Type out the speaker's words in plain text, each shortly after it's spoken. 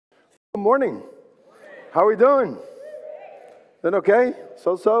Good morning. How are we doing? Been okay?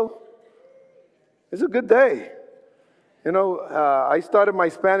 So? It's a good day. I started my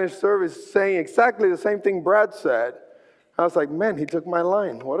Spanish service saying exactly the same thing Brad said. I was like, man, he took my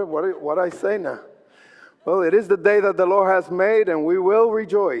line. What I say now? Well, it is the day that the Lord has made, and we will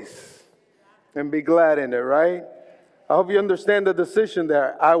rejoice and be glad in it, right? I hope you understand the decision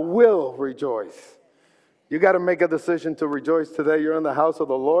there. I will rejoice. You got to make a decision to rejoice today. You're in the house of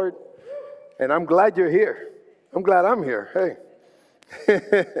the Lord, and I'm glad you're here. I'm glad I'm here. Hey.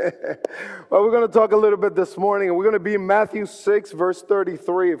 Well, we're going to talk a little bit this morning, and we're going to be in Matthew 6, verse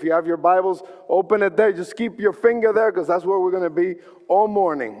 33. If you have your Bibles, open it there. Just keep your finger there because that's where we're going to be all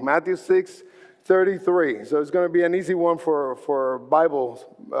morning. Matthew 6, 33. So it's going to be an easy one for Bible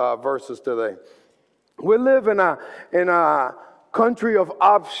verses today. We live in a country of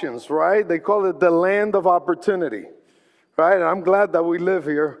options, right? They call it the land of opportunity, right? And I'm glad that we live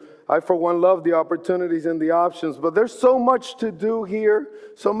here. I, for one, love the opportunities and the options, but there's so much to do here,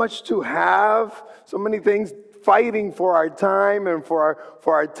 so much to have, so many things fighting for our time and for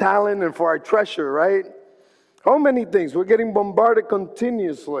our talent and for our treasure, right? How many things? We're getting bombarded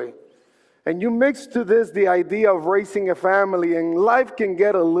continuously. And you mix to this the idea of raising a family, and life can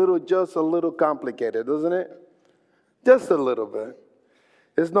get just a little complicated, doesn't it? Just a little bit.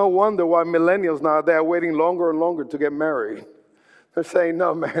 It's no wonder why millennials now, they're waiting longer and longer to get married. They're saying,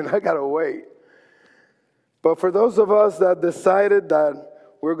 no, man, I got to wait. But for those of us that decided that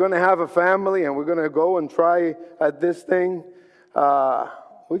we're going to have a family and we're going to go and try at this thing,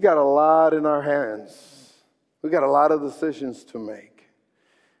 we got a lot in our hands. We got a lot of decisions to make.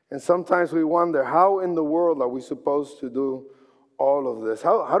 And sometimes we wonder, how in the world are we supposed to do all of this?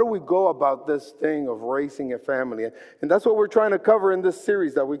 How do we go about this thing of raising a family? And that's what we're trying to cover in this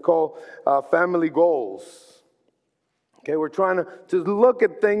series that we call Family Goals. Okay, we're trying to look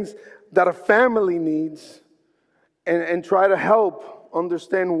at things that a family needs and try to help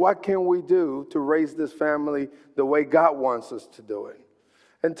understand what can we do to raise this family the way God wants us to do it.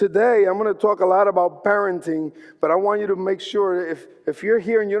 And today I'm going to talk a lot about parenting, but I want you to make sure if you're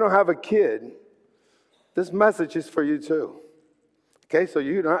here and you don't have a kid, this message is for you too. Okay, so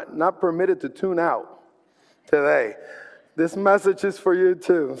you're not permitted to tune out today. This message is for you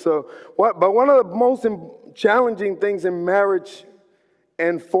too. But one of the most challenging things in marriage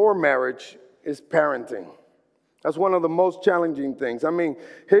and for marriage is parenting. That's one of the most challenging things. I mean,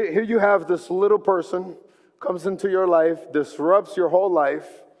 here you have this little person comes into your life, disrupts your whole life,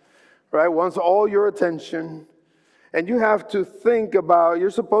 right? Wants all your attention. And you have to think about,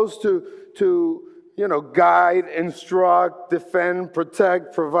 you're supposed to guide, instruct, defend,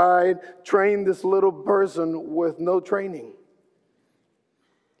 protect, provide, train this little person with no training.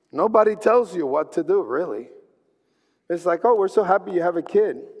 Nobody tells you what to do, really. It's like, oh, we're so happy you have a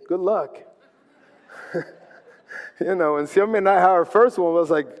kid. Good luck. And Xiaomi and I, our first one was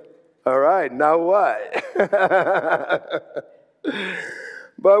like, all right, now what?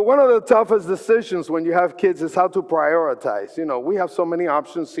 But one of the toughest decisions when you have kids is how to prioritize. We have so many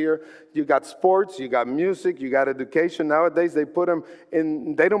options here. You got sports, you got music, you got education. Nowadays, they don't put them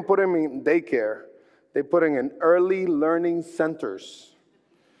in daycare. They put them in early learning centers.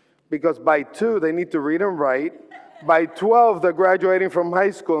 Because by 2, they need to read and write. By 12, they're graduating from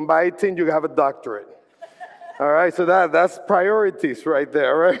high school. And by 18, you have a doctorate. All right, so that's priorities right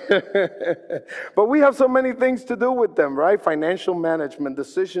there, right? But we have so many things to do with them, right? Financial management,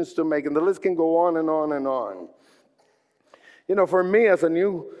 decisions to make, and the list can go on and on and on. For me as a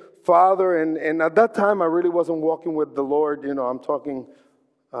new father, and at that time I really wasn't walking with the Lord, I'm talking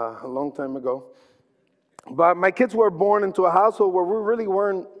a long time ago. But my kids were born into a household where we really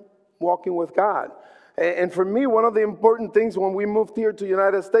weren't walking with God. And for me, one of the important things when we moved here to the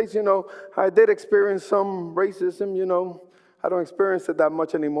United States, I did experience some racism, I don't experience it that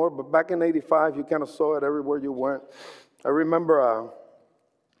much anymore, but back in 85, you kind of saw it everywhere you went. I remember,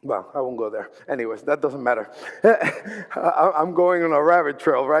 well, I won't go there. Anyways, that doesn't matter. I'm going on a rabbit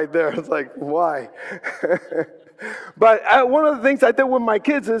trail right there. It's like, why? But one of the things I did with my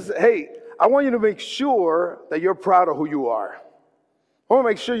kids is, hey, I want you to make sure that you're proud of who you are. I want to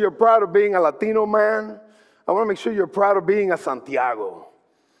make sure you're proud of being a Latino man. I want to make sure you're proud of being a Santiago.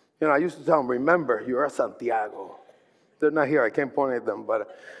 I used to tell them, remember, you're a Santiago. They're not here. I can't point at them.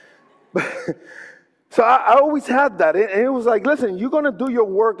 But so I always had that. And it was like, listen, you're going to do your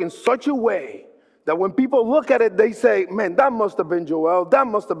work in such a way that when people look at it, they say, man, that must have been Joel, that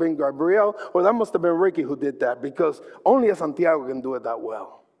must have been Gabriel, or that must have been Ricky who did that, because only a Santiago can do it that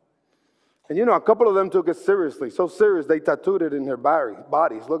well. And a couple of them took it seriously, so serious they tattooed it in their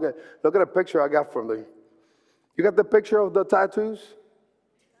bodies. Look at a picture I got from them. You got the picture of the tattoos?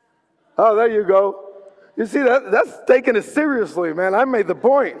 Oh, there you go. You see, that's taking it seriously, man. I made the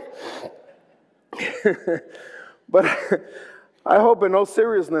point. But I hope in all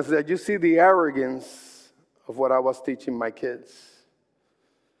seriousness that you see the arrogance of what I was teaching my kids.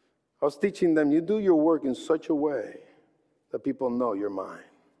 I was teaching them, you do your work in such a way that people know you're mine.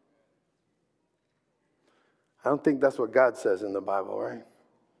 I don't think that's what God says in the Bible, right?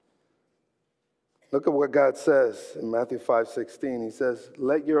 Look at what God says in Matthew 5:16. He says,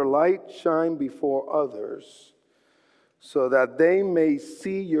 let your light shine before others so that they may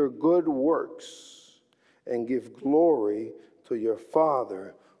see your good works and give glory to your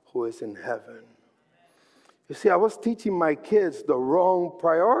Father who is in heaven. You see, I was teaching my kids the wrong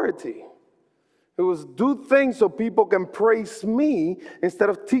priority. It was do things so people can praise me instead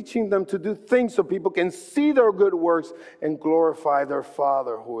of teaching them to do things so people can see their good works and glorify their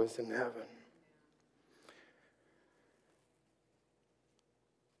Father who is in heaven.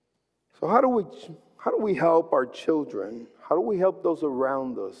 So how do we help our children? How do we help those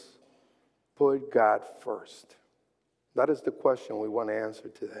around us put God first? That is the question we want to answer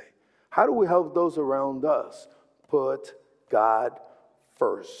today. How do we help those around us put God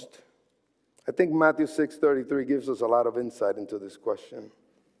first? I think Matthew 6:33 gives us a lot of insight into this question.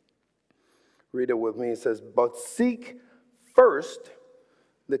 Read it with me. It says, but seek first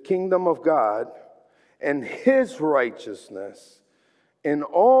the kingdom of God and his righteousness, and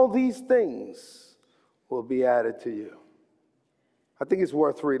all these things will be added to you. I think it's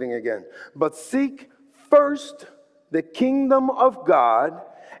worth reading again. But seek first the kingdom of God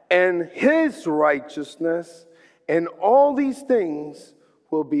and his righteousness, and all these things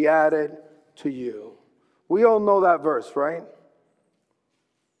will be added to you. We all know that verse, right?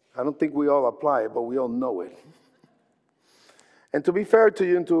 I don't think we all apply it, but we all know it. And to be fair to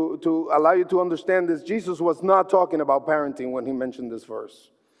you and to allow you to understand this, Jesus was not talking about parenting when he mentioned this verse.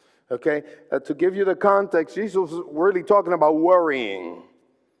 Okay? To give you the context, Jesus was really talking about worrying.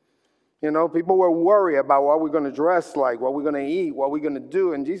 You know, people were worried about what we're going to dress like, what we're going to eat, what we're going to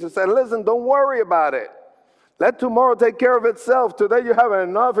do. And Jesus said, listen, don't worry about it. Let tomorrow take care of itself. Today you have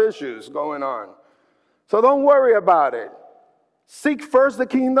enough issues going on. So don't worry about it. Seek first the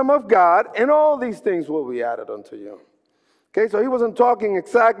kingdom of God, and all these things will be added unto you. Okay, so he wasn't talking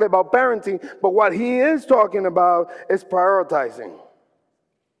exactly about parenting, but what he is talking about is prioritizing.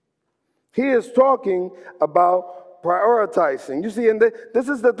 He is talking about prioritizing. You see, and this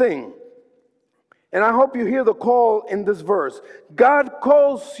is the thing. And I hope you hear the call in this verse. God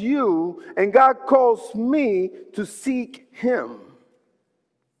calls you and God calls me to seek him.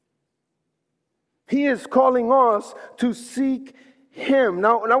 He is calling us to seek him.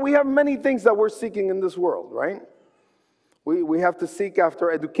 Now we have many things that we're seeking in this world, right? We have to seek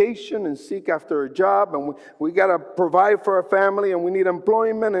after education and seek after a job, and we got to provide for our family, and we need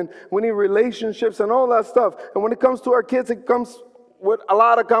employment, and we need relationships and all that stuff. And when it comes to our kids, it comes with a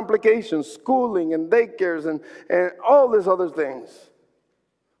lot of complications, schooling and daycares and all these other things.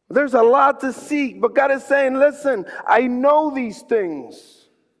 There's a lot to seek, but God is saying, listen, I know these things.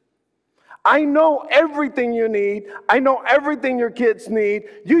 I know everything you need. I know everything your kids need.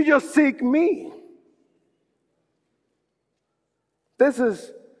 You just seek me. This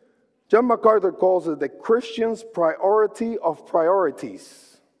is, John MacArthur calls it the Christian's priority of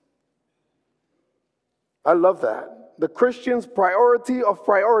priorities. I love that. The Christian's priority of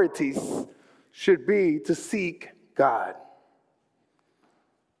priorities should be to seek God.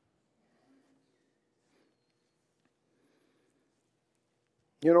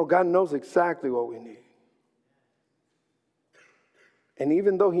 You know, God knows exactly what we need. And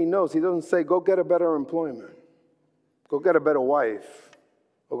even though he knows, he doesn't say, go get a better employment. Go get a better wife,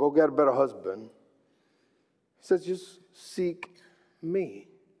 or go get a better husband. He says, just seek me.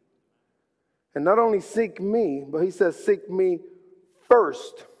 And not only seek me, but he says, seek me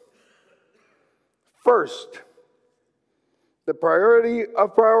first. First. The priority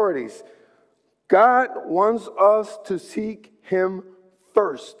of priorities. God wants us to seek him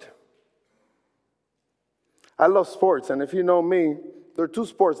first. I love sports, and if you know me, there are two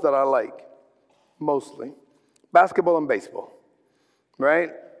sports that I like, mostly. Basketball and baseball,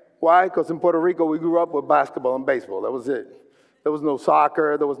 right? Why? Because in Puerto Rico, we grew up with basketball and baseball. That was it. There was no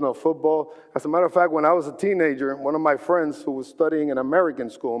soccer. There was no football. As a matter of fact, when I was a teenager, one of my friends who was studying in American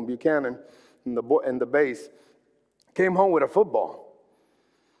school in Buchanan, in the base, came home with a football.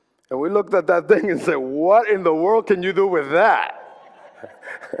 And we looked at that thing and said, what in the world can you do with that?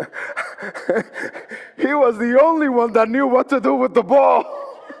 He was the only one that knew what to do with the ball.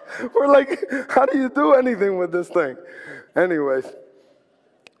 We're like, how do you do anything with this thing? Anyways,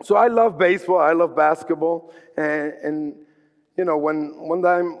 so I love baseball. I love basketball. And You know, when one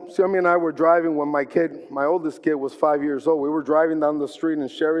time, Xiaomi and I were driving when my oldest kid was 5 years old. We were driving down the street in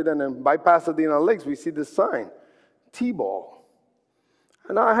Sheridan, and by Pasadena Lakes, we see this sign, T-ball.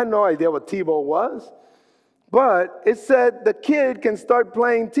 And I had no idea what T-ball was, but it said the kid can start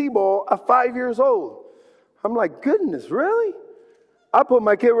playing T-ball at 5 years old. I'm like, goodness, really? I put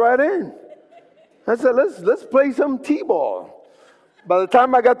my kid right in. I said, let's play some T-ball. By the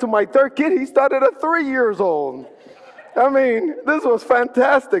time I got to my third kid, he started at 3 years old. I mean, this was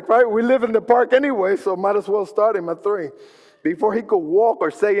fantastic, right? We live in the park anyway, so might as well start him at 3. Before he could walk or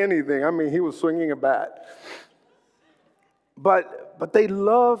say anything, I mean, he was swinging a bat. But they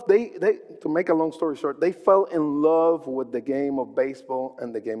loved, to make a long story short, they fell in love with the game of baseball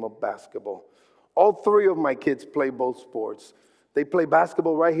and the game of basketball. All 3 of my kids play both sports. They play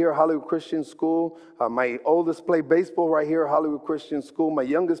basketball right here at Hollywood Christian School. My oldest played baseball right here at Hollywood Christian School. My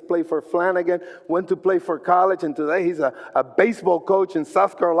youngest played for Flanagan, went to play for college, and today he's a baseball coach in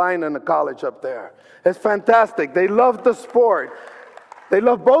South Carolina and a college up there. It's fantastic. They love the sport. They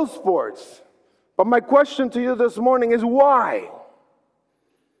love both sports. But my question to you this morning is why?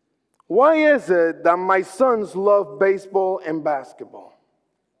 Why is it that my sons love baseball and basketball?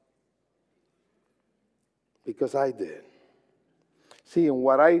 Because I did. See, and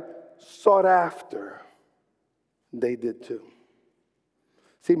what I sought after, they did too.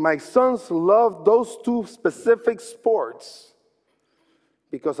 See, my sons love those 2 specific sports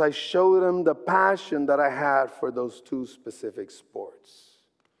because I showed them the passion that I had for those 2 specific sports.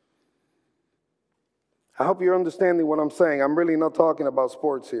 I hope you're understanding what I'm saying. I'm really not talking about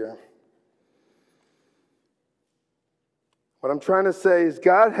sports here. What I'm trying to say is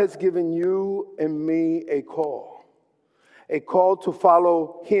God has given you and me a call to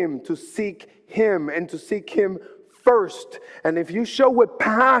follow Him, to seek Him, and to seek Him first. And if you show with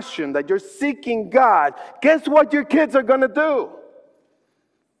passion that you're seeking God, guess what your kids are going to do?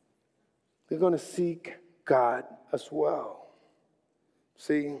 They're going to seek God as well.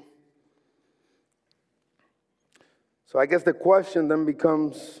 See? So I guess the question then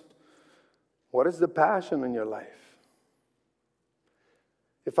becomes, what is the passion in your life?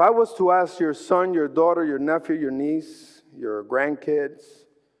 If I was to ask your son, your daughter, your nephew, your niece, your grandkids,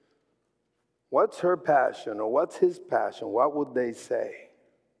 what's her passion or what's his passion, what would they say?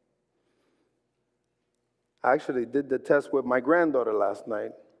 I actually did the test with my granddaughter last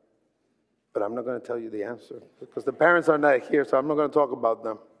night, but I'm not going to tell you the answer because the parents are not here, so I'm not going to talk about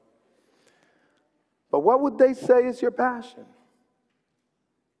them. But what would they say is your passion?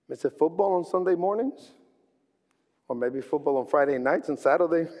 Is it football on Sunday mornings? Or maybe football on Friday nights and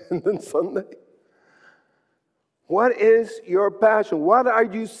Saturday and then Sunday? What is your passion? What are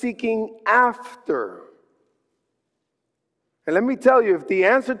you seeking after? And let me tell you, if the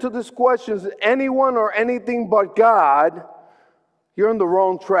answer to this question is anyone or anything but God, you're on the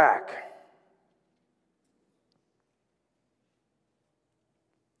wrong track.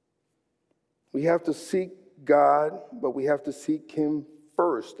 We have to seek God, but we have to seek Him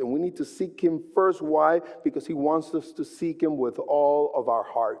first. And we need to seek Him first. Why? Because He wants us to seek Him with all of our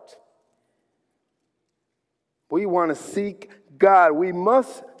heart. We want to seek God. We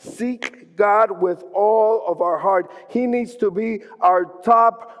must seek God with all of our heart. He needs to be our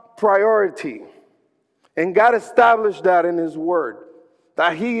top priority. And God established that in His Word,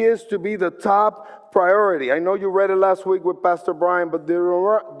 that He is to be the top priority. I know you read it last week with Pastor Brian, but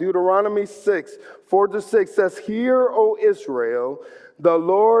Deuteronomy 6:4-6 says, "Hear, O Israel, the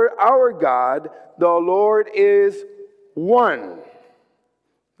Lord our God, the Lord is one."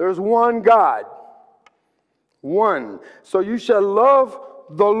 There's one God. One. So you shall love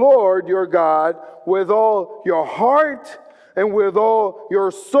the Lord your God with all your heart and with all your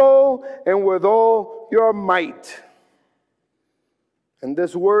soul and with all your might. And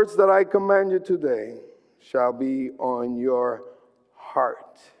these words that I command you today shall be on your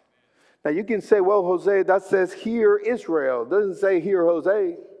heart. Now you can say, well, Jose, that says hear Israel. It doesn't say hear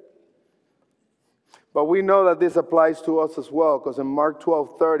Jose. But we know that this applies to us as well, because in Mark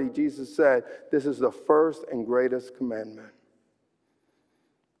 12:30, Jesus said, this is the first and greatest commandment.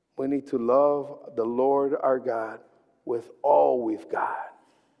 We need to love the Lord our God with all we've got.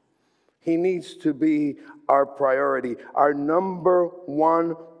 He needs to be our priority, our number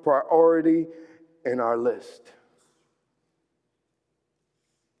one priority in our list.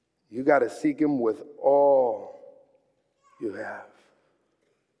 You got to seek Him with all you have.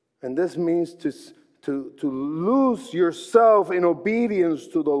 And this means to lose yourself in obedience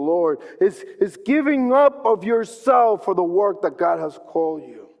to the Lord. It's giving up of yourself for the work that God has called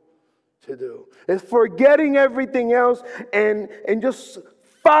you to do. It's forgetting everything else and just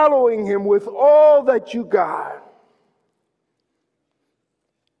following Him with all that you got.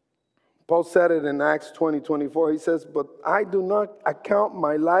 Paul said it in Acts 20:24. He says, "But I do not account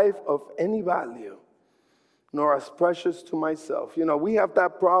my life of any value, nor as precious to myself." You know, we have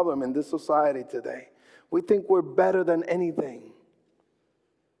that problem in this society today. We think we're better than anything.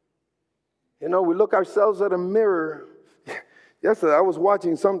 You know, we look ourselves at a mirror. Yesterday, I was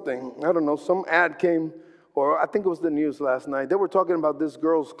watching something. I don't know, some ad came, or I think it was the news last night. They were talking about this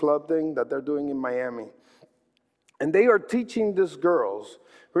girls' club thing that they're doing in Miami. And they are teaching these girls.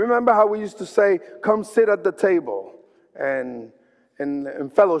 Remember how we used to say, come sit at the table and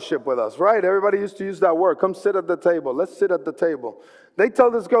fellowship with us, right? Everybody used to use that word, come sit at the table. Let's sit at the table. They tell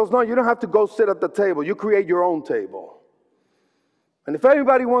these girls, no, you don't have to go sit at the table. You create your own table. And if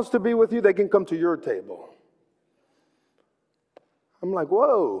anybody wants to be with you, they can come to your table. I'm like,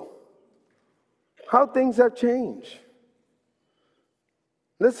 whoa, how things have changed.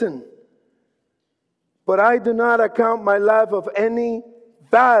 Listen, but I do not account my life of any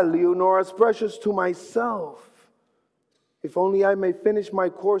value, nor as precious to myself, if only I may finish my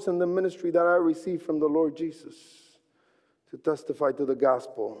course in the ministry that I received from the Lord Jesus, to testify to the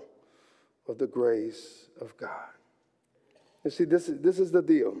gospel of the grace of God. You see, this is the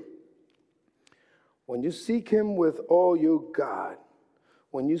deal. When you seek Him with all you got,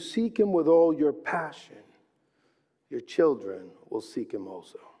 when you seek Him with all your passion, your children will seek Him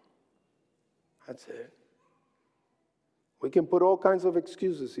also. That's it. We can put all kinds of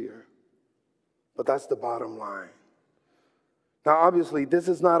excuses here, but that's the bottom line. Now, obviously, this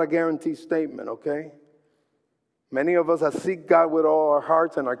is not a guarantee statement, okay? Many of us have seek God with all our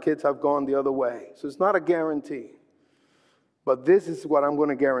hearts, and our kids have gone the other way. So it's not a guarantee. But this is what I'm going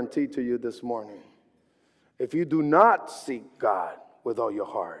to guarantee to you this morning. If you do not seek God with all your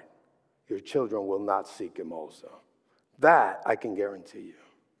heart, your children will not seek Him also. That I can guarantee you.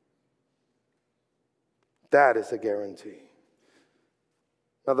 That is a guarantee.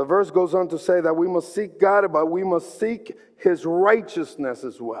 Now the verse goes on to say that we must seek God, but we must seek His righteousness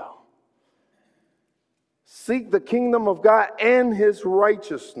as well. Seek the kingdom of God and His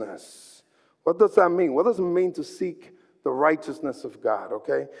righteousness. What does that mean? What does it mean to seek the righteousness of God,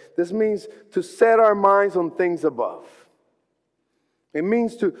 okay? This means to set our minds on things above. It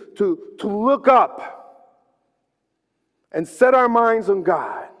means to look up and set our minds on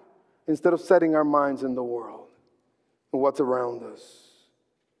God instead of setting our minds in the world and what's around us.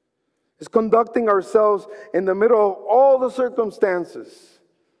 It's conducting ourselves in the middle of all the circumstances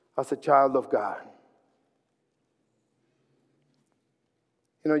as a child of God.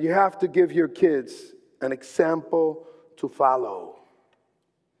 You know, you have to give your kids an example to follow.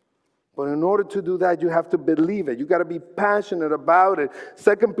 But in order to do that, you have to believe it. You got to be passionate about it.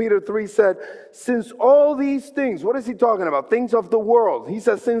 2 Peter 3 said, since all these things, what is he talking about? Things of the world. He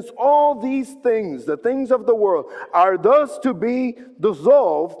says, since all these things, the things of the world, are thus to be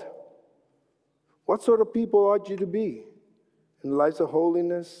dissolved, what sort of people ought you to be in lives of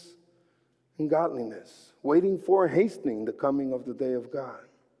holiness and godliness, waiting for and hastening the coming of the day of God?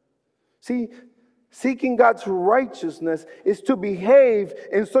 See, seeking God's righteousness is to behave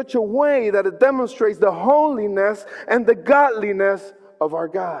in such a way that it demonstrates the holiness and the godliness of our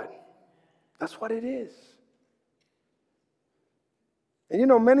God. That's what it is. And you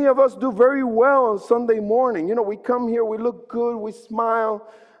know, many of us do very well on Sunday morning. You know, we come here, we look good, we smile.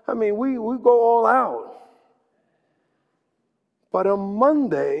 I mean, we go all out. But on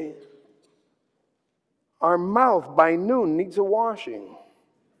Monday, our mouth by noon needs a washing.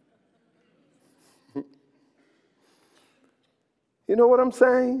 You know what I'm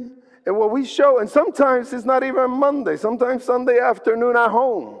saying? And what we show, and sometimes it's not even Monday, sometimes Sunday afternoon at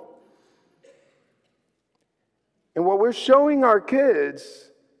home. And what we're showing our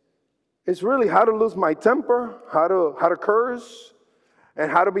kids is really how to lose my temper, how to curse, and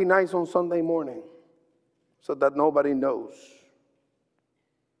how to be nice on Sunday morning so that nobody knows.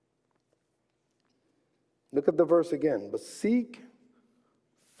 Look at the verse again. But seek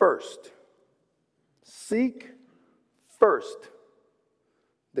first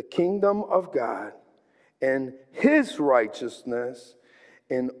the kingdom of God and His righteousness,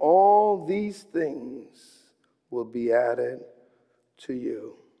 and all these things will be added to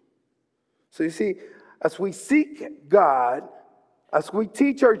you. So you see, as we seek God, as we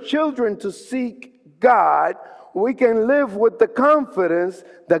teach our children to seek God, we can live with the confidence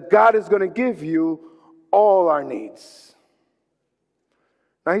that God is going to give you all our needs.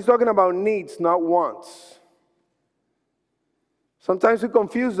 Now he's talking about needs, not wants. Sometimes we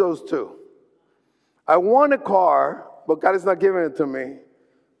confuse those two. I want a car, but God is not giving it to me.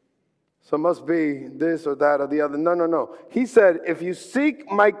 So it must be this or that or the other. No. He said, if you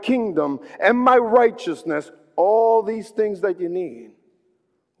seek my kingdom and my righteousness, all these things that you need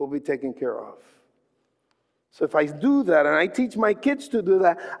will be taken care of. So if I do that and I teach my kids to do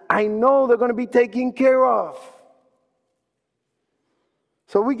that, I know they're going to be taken care of.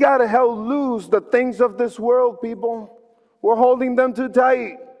 So we got to help loose the things of this world, people. We're holding them too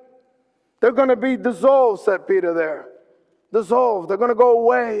tight. They're going to be dissolved, said Peter there. Dissolved. They're going to go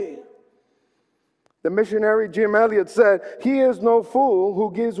away. The missionary Jim Elliot said, "He is no fool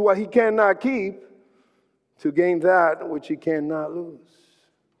who gives what he cannot keep to gain that which he cannot lose."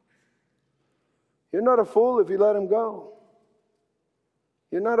 You're not a fool if you let him go.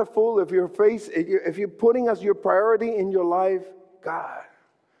 You're not a fool if you're putting as your priority in your life God.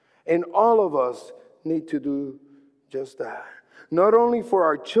 And all of us need to do just that. Not only for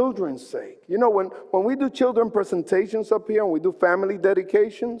our children's sake. You know, when we do children presentations up here and we do family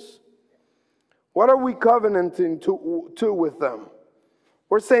dedications, what are we covenanting to with them?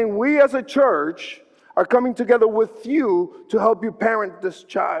 We're saying we as a church are coming together with you to help you parent this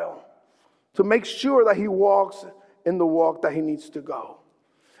child, to make sure that he walks in the walk that he needs to go.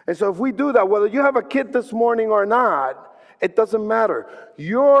 And so if we do that, whether you have a kid this morning or not, it doesn't matter.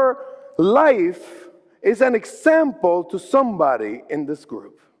 Your life is an example to somebody in this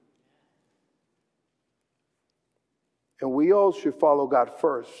group. And we all should follow God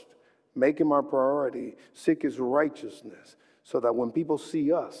first, make him our priority, seek his righteousness, so that when people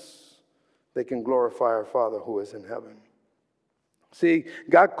see us, they can glorify our Father who is in heaven. See,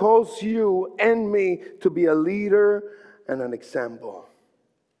 God calls you and me to be a leader and an example.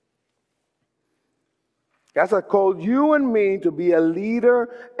 God has called you and me to be a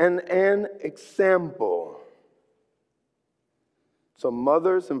leader and an example. So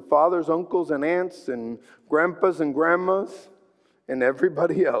mothers and fathers, uncles and aunts and grandpas and grandmas and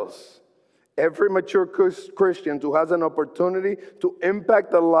everybody else, every mature Christian who has an opportunity to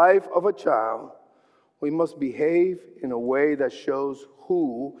impact the life of a child, we must behave in a way that shows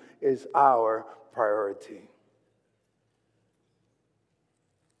who is our priority.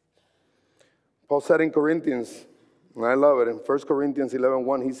 Paul said in Corinthians, and I love it, in 1 Corinthians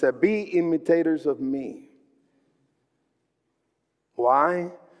 11:1, he said, "Be imitators of me."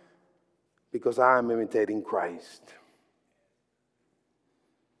 Why? Because I am imitating Christ.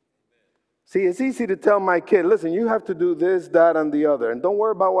 See, it's easy to tell my kid, listen, you have to do this, that, and the other. And don't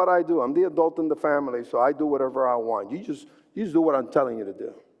worry about what I do. I'm the adult in the family, so I do whatever I want. You just do what I'm telling you to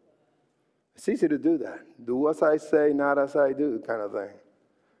do. It's easy to do that. Do as I say, not as I do, kind of thing.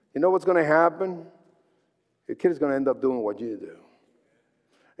 You know what's going to happen? Your kid is going to end up doing what you do.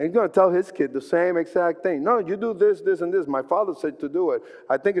 And he's going to tell his kid the same exact thing. No, you do this, this, and this. My father said to do it.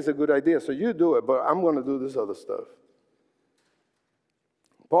 I think it's a good idea, so you do it, but I'm going to do this other stuff.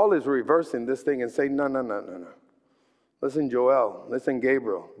 Paul is reversing this thing and saying, no. Listen, Joel. Listen,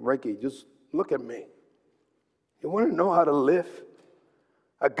 Gabriel. Ricky, just look at me. You want to know how to live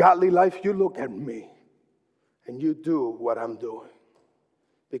a godly life? You look at me and you do what I'm doing,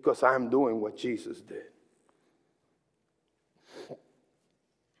 because I'm doing what Jesus did.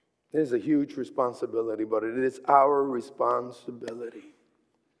 It is a huge responsibility, but it is our responsibility.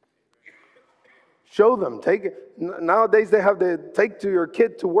 Show them. Nowadays they have the take to your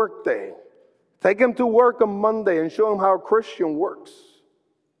kid to work day. Take him to work on Monday and show him how a Christian works.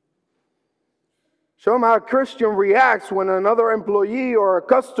 Show him how a Christian reacts when another employee or a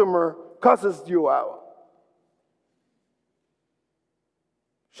customer cusses you out.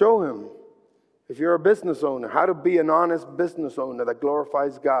 Show him, if you're a business owner, how to be an honest business owner that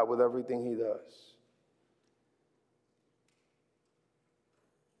glorifies God with everything he does.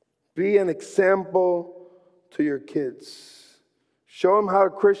 Be an example to your kids. Show them how a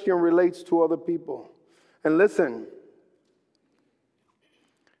Christian relates to other people. And listen,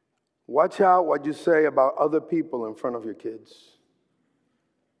 watch out what you say about other people in front of your kids.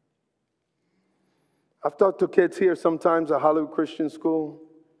 I've talked to kids here sometimes at Hollywood Christian School,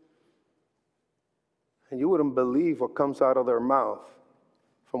 and you wouldn't believe what comes out of their mouth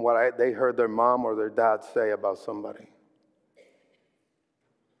from what they heard their mom or their dad say about somebody.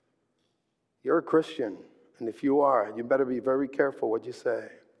 You're a Christian, and if you are, you better be very careful what you say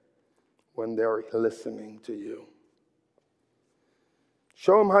when they're listening to you.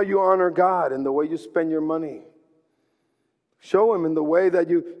 Show them how you honor God in the way you spend your money. Show them in the way that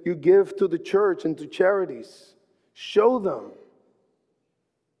you give to the church and to charities. Show them.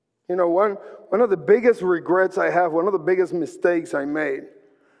 You know, one of the biggest regrets I have, one of the biggest mistakes I made,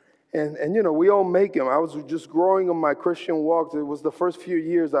 and you know, we all make them. I was just growing on my Christian walk. It was the first few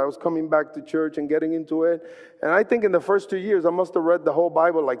years I was coming back to church and getting into it. And I think in the first 2 years, I must have read the whole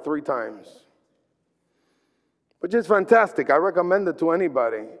Bible like 3 times. Which is fantastic. I recommend it to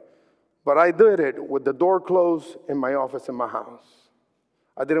anybody. But I did it with the door closed in my office in my house.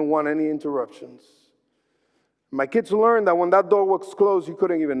 I didn't want any interruptions. My kids learned that when that door was closed, you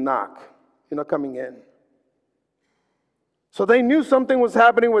couldn't even knock. You're not coming in. So they knew something was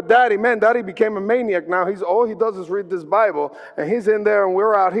happening with Daddy. Man, Daddy became a maniac now. All he does is read this Bible, and he's in there, and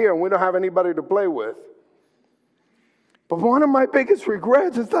we're out here, and we don't have anybody to play with. But one of my biggest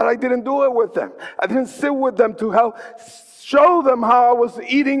regrets is that I didn't do it with them. I didn't sit with them to help show them how I was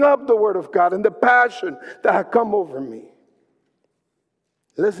eating up the Word of God and the passion that had come over me.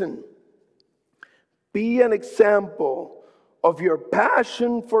 Listen, be an example of your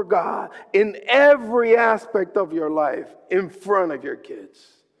passion for God in every aspect of your life in front of your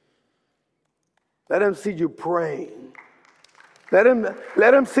kids. Let them see you praying. Let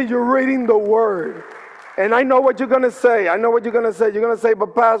them see you reading the Word. And I know what you're going to say. I know what you're going to say. You're going to say,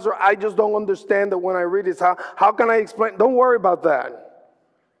 but Pastor, I just don't understand that when I read this. How can I explain? Don't worry about that.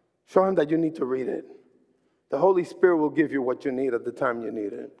 Show him that you need to read it. The Holy Spirit will give you what you need at the time you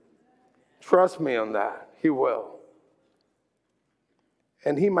need it. Trust me on that. He will.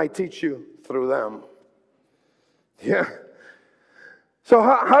 And He might teach you through them. Yeah. So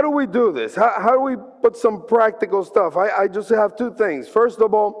how do we do this? How do we put some practical stuff? I just have two things. First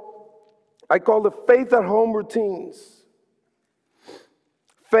of all, I call the faith at home routines.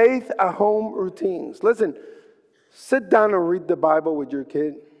 Faith at home routines. Listen, sit down and read the Bible with your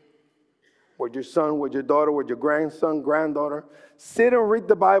kid, with your son, with your daughter, with your grandson, granddaughter. Sit and read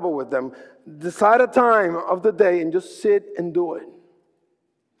the Bible with them. Decide a time of the day and just sit and do it.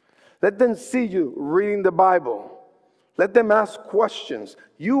 Let them see you reading the Bible. Let them ask questions.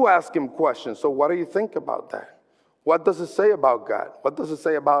 You ask him questions. So what do you think about that? What does it say about God? What does it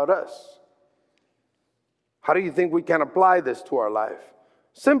say about us? How do you think we can apply this to our life?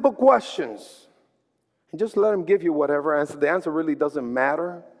 Simple questions. And just let them give you whatever answer. The answer really doesn't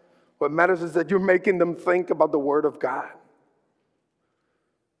matter. What matters is that you're making them think about the Word of God.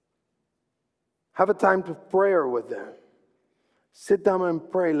 Have a time of prayer with them. Sit down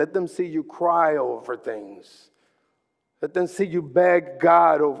and pray. Let them see you cry over things. Let them see you beg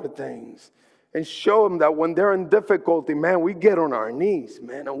God over things. And show them that when they're in difficulty, man, we get on our knees,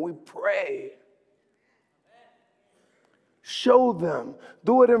 man, and we pray. Show them.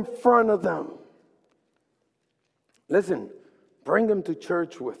 Do it in front of them. Listen, bring them to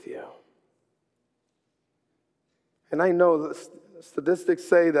church with you. And I know the statistics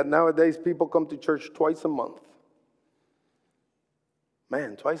say that nowadays people come to church twice a month.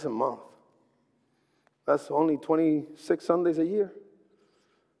 Man, twice a month. That's only 26 Sundays a year.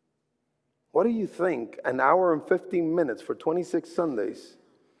 What do you think? An hour and 15 minutes for 26 Sundays.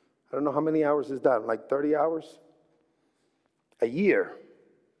 I don't know how many hours is that, like 30 hours? A year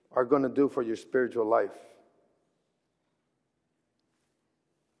are going to do for your spiritual life?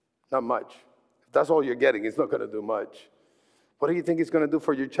 Not much. If that's all you're getting, it's not going to do much. What do you think it's going to do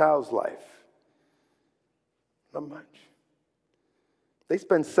for your child's life? Not much. They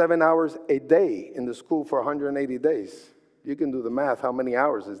spend 7 hours a day in the school for 180 days. You can do the math. How many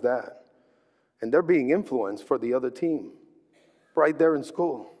hours is that? And they're being influenced for the other team right there in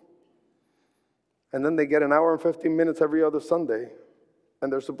school. And then they get an hour and 15 minutes every other Sunday,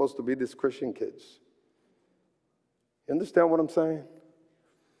 and they're supposed to be these Christian kids. You understand what I'm saying?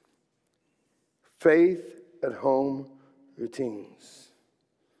 Faith at home routines.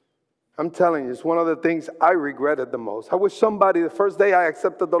 I'm telling you, it's one of the things I regretted the most. I wish somebody, the first day I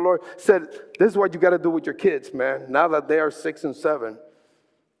accepted the Lord, said, this is what you got to do with your kids, man, now that they are 6 and 7.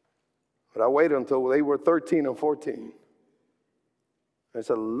 But I waited until they were 13 and 14. It's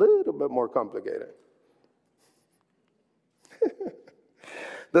a little bit more complicated.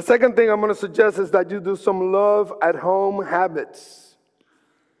 The second thing I'm going to suggest is that you do some love at home habits.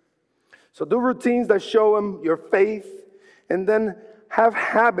 So do routines that show them your faith, and then have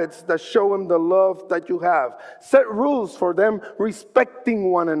habits that show them the love that you have. Set rules for them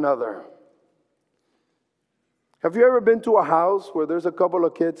respecting one another. Have you ever been to a house where there's a couple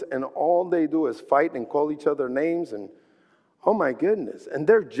of kids and all they do is fight and call each other names and, oh my goodness, and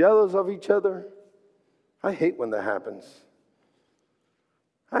they're jealous of each other? I hate when that happens.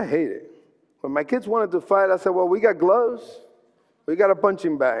 I hate it. When my kids wanted to fight, I said, well, we got gloves. We got a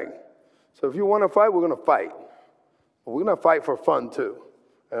punching bag. So if you want to fight, we're going to fight. But we're going to fight for fun too.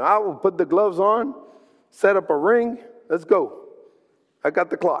 And I will put the gloves on, set up a ring. Let's go. I got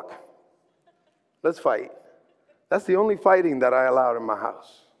the clock. Let's fight. That's the only fighting that I allowed in my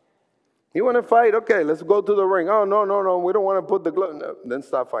house. You want to fight? Okay, let's go to the ring. Oh, no, we don't want to put the glove. No, then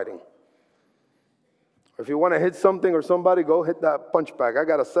stop fighting. If you want to hit something or somebody, go hit that punch bag. I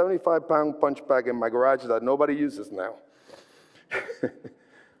got a 75-pound punch bag in my garage that nobody uses now.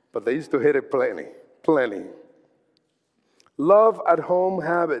 But they used to hit it plenty. Love at home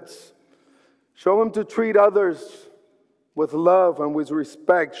habits. Show them to treat others with love and with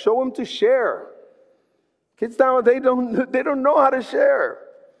respect. Show them to share. Kids nowadays, they don't know how to share.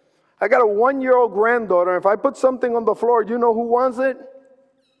 I got a 1-year-old granddaughter. If I put something on the floor, you know who wants it?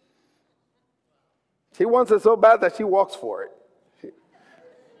 She wants it so bad that she walks for it.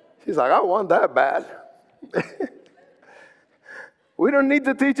 She's like, I want that bad. We don't need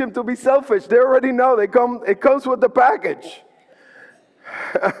to teach them to be selfish. They already know. It comes with the package.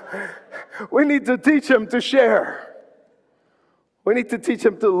 We need to teach them to share. We need to teach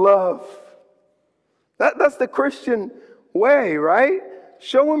them to love. That's the Christian way, right?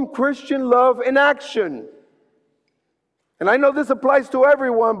 Show them Christian love in action. And I know this applies to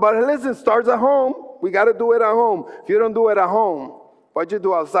everyone, but listen, it starts at home. We got to do it at home. If you don't do it at home, what you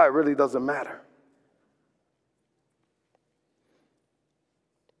do outside really doesn't matter.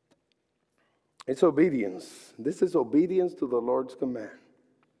 It's obedience. This is obedience to the Lord's command.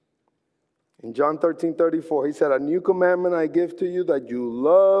 In John 13:34, he said, a new commandment I give to you, that you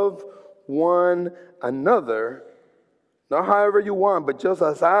love one another, not however you want, but just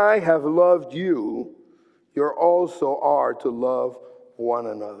as I have loved you, you also are to love one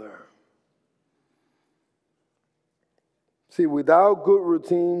another. See, without good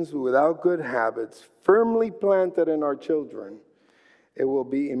routines, without good habits firmly planted in our children, it will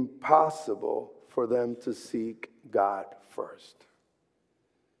be impossible for them to seek God first.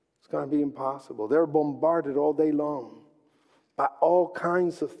 It's going to be impossible. They're bombarded all day long by all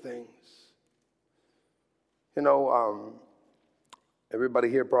kinds of things. You know, everybody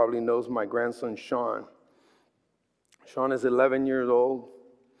here probably knows my grandson, Sean. Sean is 11 years old.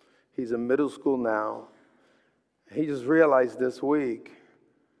 He's in middle school now. He just realized this week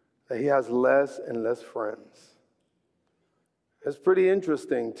that he has less and less friends. It's pretty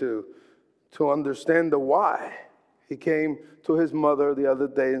interesting to understand the why. He came to his mother the other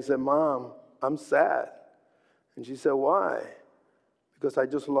day and said, Mom, I'm sad. And she said, why? Because I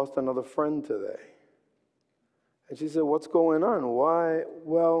just lost another friend today. And she said, what's going on? Why?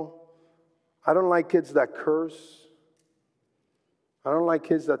 Well, I don't like kids that curse. I don't like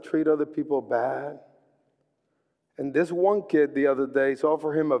kids that treat other people bad. And this one kid the other day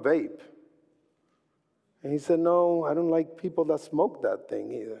offered him a vape. And he said, no, I don't like people that smoke that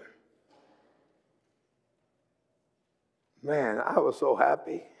thing either. Man, I was so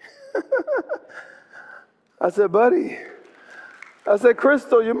happy. I said, buddy, I said,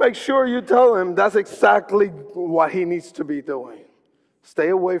 Crystal, you make sure you tell him that's exactly what he needs to be doing. Stay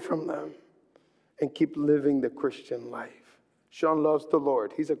away from them and keep living the Christian life. Sean loves the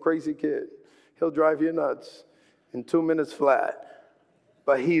Lord. He's a crazy kid. He'll drive you nuts in 2 minutes flat.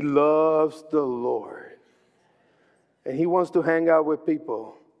 But he loves the Lord. And he wants to hang out with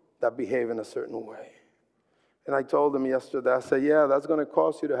people that behave in a certain way. And I told him yesterday, I said, yeah, that's going to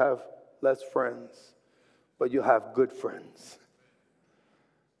cost you to have less friends. But you have good friends.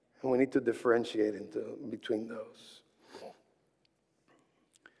 And we need to differentiate between those.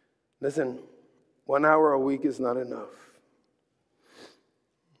 Listen, 1 hour a week is not enough.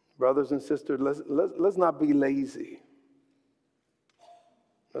 Brothers and sisters, let's not be lazy.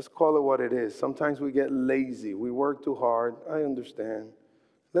 Let's call it what it is. Sometimes we get lazy. We work too hard. I understand.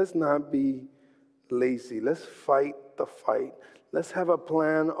 Let's not be lazy. Let's fight the fight. Let's have a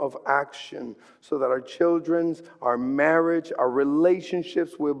plan of action so that our children's, our marriage, our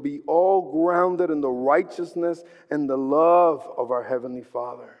relationships will be all grounded in the righteousness and the love of our Heavenly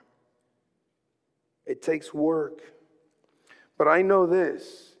Father. It takes work. But I know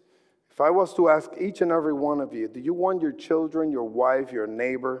this. If I was to ask each and every one of you, do you want your children, your wife, your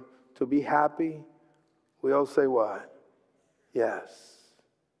neighbor to be happy? We all say what? Yes.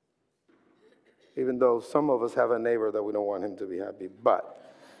 Even though some of us have a neighbor that we don't want him to be happy. But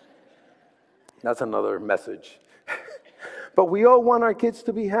that's another message. But we all want our kids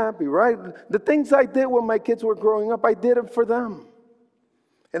to be happy, right? The things I did when my kids were growing up, I did it for them.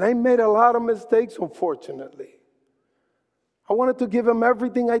 And I made a lot of mistakes, unfortunately. I wanted to give them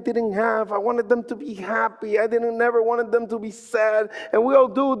everything I didn't have. I wanted them to be happy. I never wanted them to be sad. And we all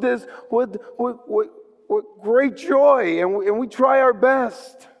do this with great joy, and we try our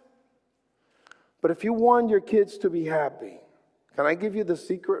best. But if you want your kids to be happy, can I give you the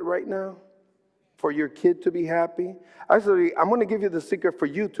secret right now for your kid to be happy? Actually, I'm going to give you the secret for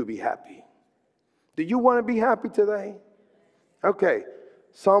you to be happy. Do you want to be happy today? Okay,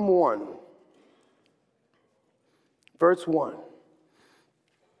 Psalm 1, verse 1.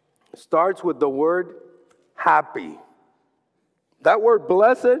 Starts with the word happy. That word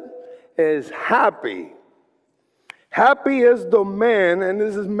blessed is happy. Happy is the man, and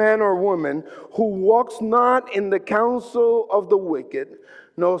this is man or woman, who walks not in the counsel of the wicked,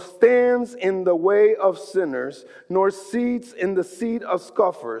 nor stands in the way of sinners, nor seats in the seat of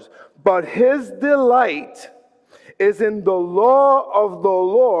scoffers. But his delight is in the law of the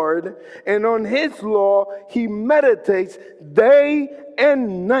Lord, and on his law he meditates day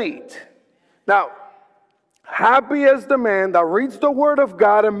and night. Now, happy is the man that reads the word of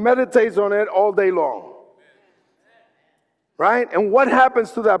God and meditates on it all day long. Right? And what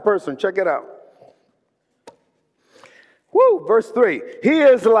happens to that person? Check it out. Verse 3. He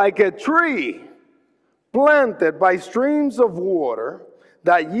is like a tree planted by streams of water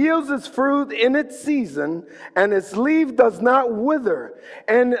that yields its fruit in its season, and its leaf does not wither.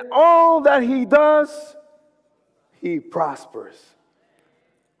 And all that he does, he prospers.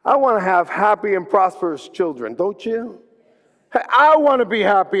 I want to have happy and prosperous children, don't you? I want to be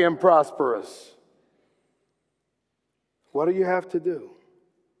happy and prosperous. What do you have to do?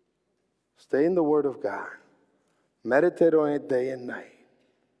 Stay in the Word of God. Meditate on it day and night.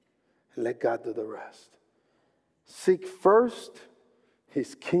 And let God do the rest. Seek first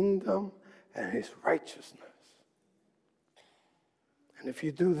His kingdom and His righteousness. And if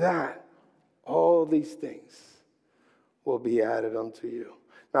you do that, all these things will be added unto you.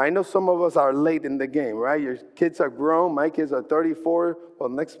 Now, I know some of us are late in the game, right? Your kids are grown. My kids are 34, well,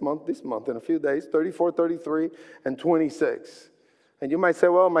 this month, in a few days, 34, 33, and 26. And you might say,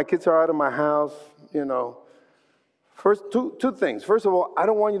 well, my kids are out of my house, First, two things. First of all, I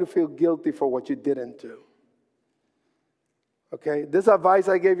don't want you to feel guilty for what you didn't do. Okay? This advice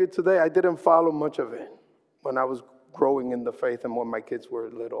I gave you today, I didn't follow much of it when I was growing in the faith and when my kids were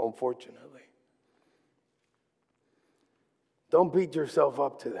little, unfortunately. Don't beat yourself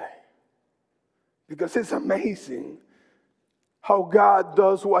up today. Because it's amazing how God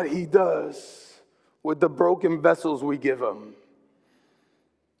does what He does with the broken vessels we give Him.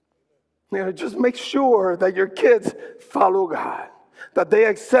 Just make sure that your kids follow God, that they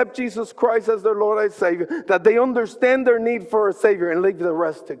accept Jesus Christ as their Lord and Savior, that they understand their need for a Savior and leave the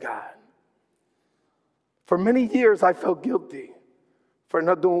rest to God. For many years, I felt guilty for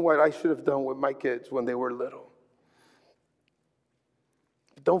not doing what I should have done with my kids when they were little.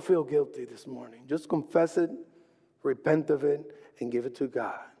 Don't feel guilty this morning. Just confess it, repent of it, and give it to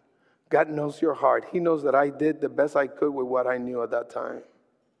God. God knows your heart. He knows that I did the best I could with what I knew at that time.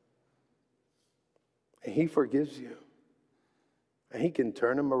 And He forgives you. And He can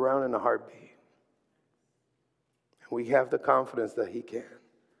turn them around in a heartbeat. And we have the confidence that He can.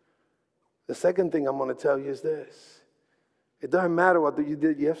 The second thing I'm going to tell you is this. It doesn't matter what you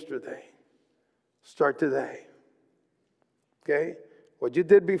did yesterday. Start today. Okay? What you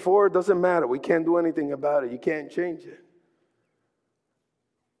did before doesn't matter. We can't do anything about it. You can't change it.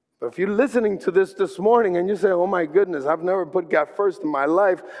 But if you're listening to this morning and you say, oh my goodness, I've never put God first in my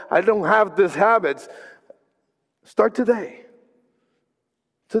life. I don't have these habits. Start today.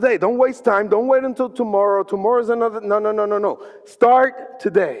 Today. Don't waste time. Don't wait until tomorrow. Tomorrow's another. No. Start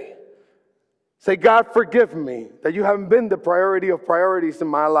today. Say, God, forgive me that you haven't been the priority of priorities in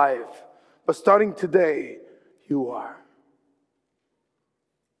my life. But starting today, you are.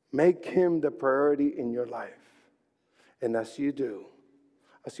 Make Him the priority in your life. And as you do,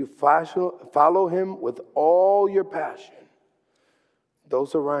 as you follow Him with all your passion,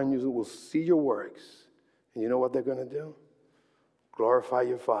 those around you will see your works. And you know what they're going to do? Glorify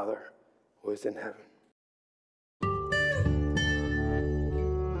your Father who is in heaven.